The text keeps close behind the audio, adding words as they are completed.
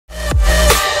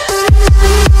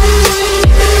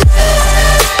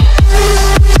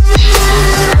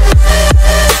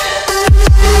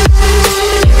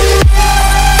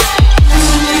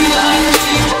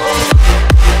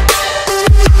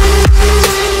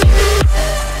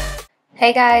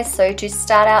Hey guys, so to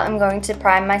start out I'm going to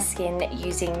prime my skin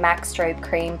using MAC Strobe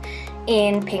Cream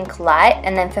in Pink Light,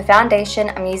 and then for foundation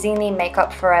I'm using the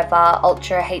Makeup Forever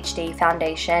Ultra HD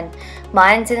foundation.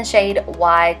 Mine's in the shade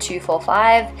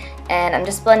Y245 and I'm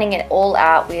just blending it all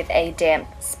out with a damp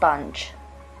sponge.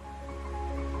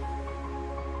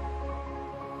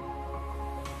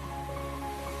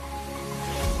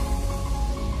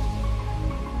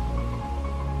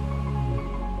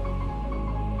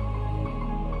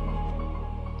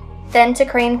 Then to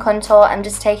cream contour, I'm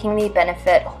just taking the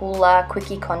Benefit Hoola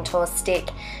Quickie contour stick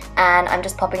and I'm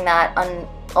just popping that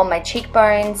on my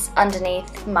cheekbones,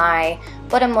 underneath my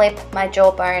bottom lip, my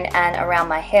jawbone and around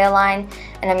my hairline,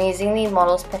 and I'm using the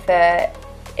Models Prefer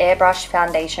Airbrush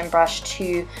foundation brush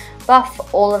to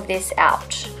buff all of this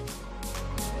out.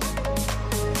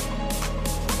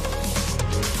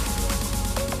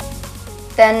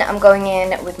 Then I'm going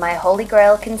in with my Holy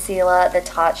Grail concealer, the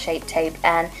Tarte Shape Tape,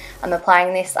 and I'm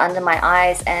applying this under my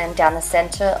eyes and down the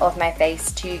center of my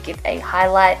face to give a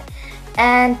highlight.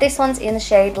 And this one's in the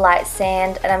shade Light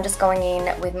Sand, and I'm just going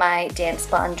in with my damp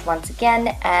sponge once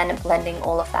again and blending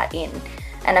all of that in.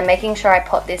 And I'm making sure I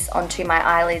pop this onto my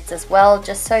eyelids as well,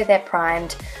 just so they're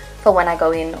primed for when I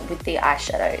go in with the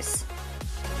eyeshadows.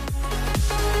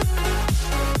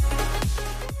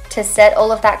 To set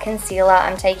all of that concealer,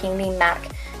 I'm taking the MAC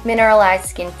Mineralized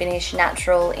Skin Finish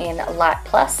Natural in Light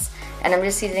Plus, and I'm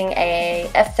just using a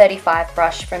F35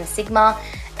 brush from Sigma,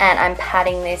 and I'm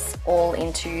patting this all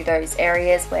into those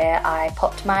areas where I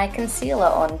popped my concealer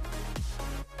on.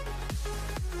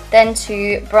 Then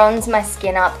to bronze my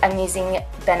skin up, I'm using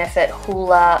Benefit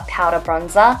Hoola Powder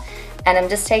Bronzer, and I'm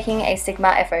just taking a Sigma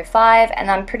F05 and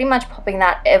I'm pretty much popping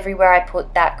that everywhere I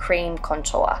put that cream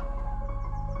contour.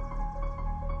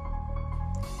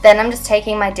 Then I'm just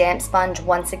taking my damp sponge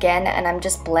once again and I'm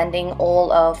just blending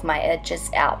all of my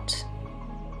edges out.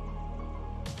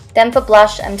 Then for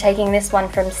blush, I'm taking this one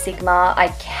from Sigma. I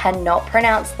cannot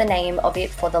pronounce the name of it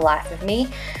for the life of me,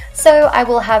 so I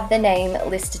will have the name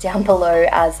listed down below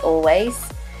as always.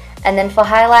 And then for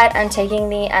highlight, I'm taking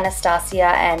the Anastasia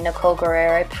and Nicole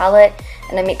Guerriero palette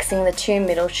and I'm mixing the two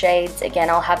middle shades. Again,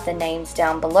 I'll have the names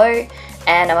down below,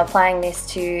 and I'm applying this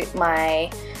to my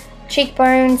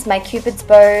cheekbones, my cupid's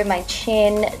bow, my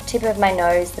chin, tip of my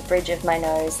nose, the bridge of my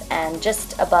nose, and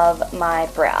just above my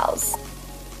brows.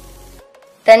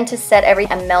 Then to set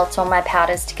everything and melt all my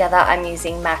powders together, I'm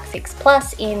using MAC Fix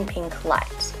Plus in Pink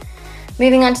Light.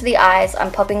 Moving on to the eyes, I'm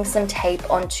popping some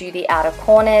tape onto the outer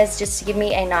corners just to give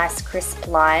me a nice crisp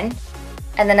line.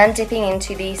 And then I'm dipping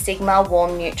into the Sigma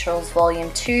Warm Neutrals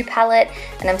Volume 2 palette,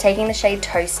 and I'm taking the shade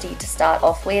Toasty to start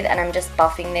off with, and I'm just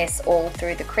buffing this all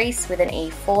through the crease with an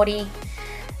E40.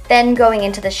 Then going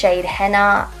into the shade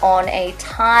Henna on a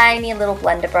tiny little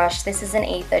blender brush. This is an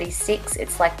E36,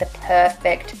 it's like the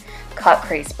perfect cut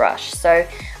crease brush. So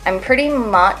I'm pretty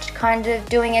much kind of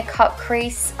doing a cut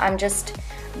crease. I'm just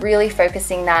really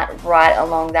focusing that right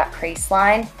along that crease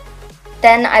line.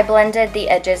 Then I blended the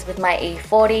edges with my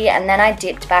E40 and then I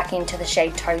dipped back into the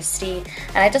shade Toasty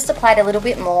and I just applied a little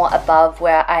bit more above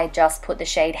where I just put the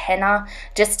shade Henna,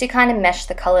 just to kind of mesh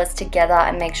the colors together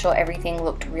and make sure everything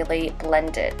looked really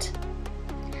blended.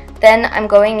 Then I'm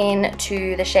going in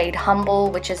to the shade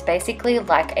Humble, which is basically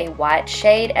like a white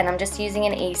shade, and I'm just using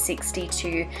an E60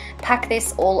 to pack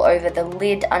this all over the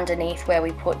lid underneath where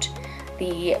we put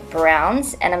the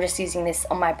browns, and I'm just using this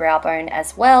on my brow bone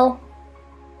as well.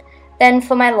 Then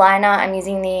for my liner, I'm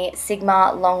using the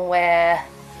Sigma Longwear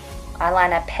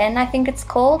Eyeliner Pen, I think it's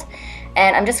called,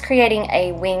 and I'm just creating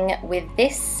a wing with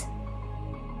this.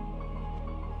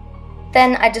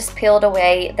 Then I just peeled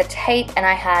away the tape and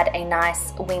I had a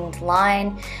nice winged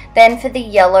line. Then for the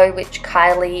yellow, which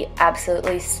Kylie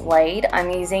absolutely slayed, I'm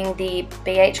using the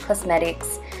BH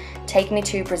Cosmetics Take Me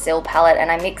to Brazil palette, and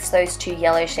I mixed those two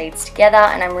yellow shades together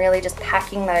and I'm really just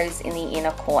packing those in the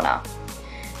inner corner.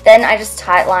 Then I just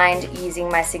tight lined using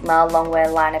my Sigma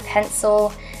Longwear Liner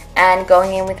Pencil, and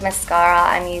going in with mascara,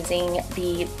 I'm using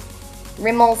the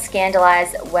Rimmel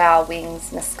Scandaleyes Wow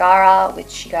Wings Mascara,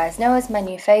 which you guys know is my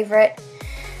new favorite.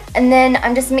 And then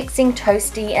I'm just mixing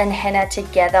Toasty and Henna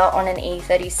together on an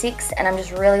E36 and I'm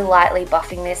just really lightly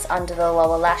buffing this under the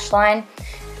lower lash line.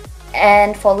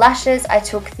 And for lashes, I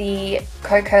took the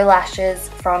Coco lashes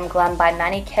from Glam by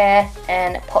Manicare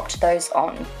and popped those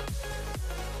on.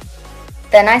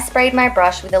 Then I sprayed my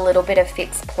brush with a little bit of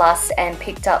Fix Plus and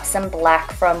picked up some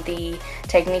black from the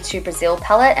Take Me to Brazil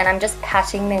palette, and I'm just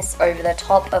patting this over the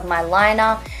top of my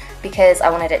liner because I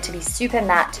wanted it to be super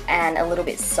matte and a little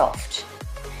bit soft.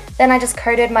 Then I just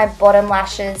coated my bottom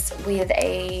lashes with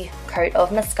a coat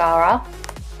of mascara.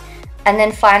 And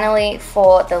then finally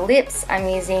for the lips, I'm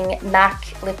using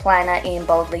MAC lip liner in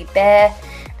Boldly Bare,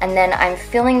 and then I'm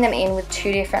filling them in with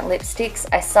 2 different lipsticks.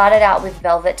 I started out with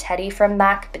Velvet Teddy from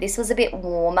MAC, but this was a bit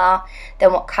warmer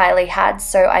than what Kylie had,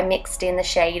 so I mixed in the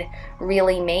shade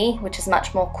Really Me, which is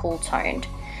much more cool toned.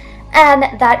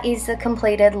 And that is the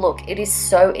completed look. It is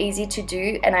so easy to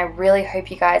do, and I really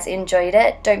hope you guys enjoyed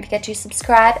it. Don't forget to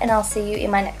subscribe, and I'll see you in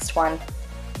my next one.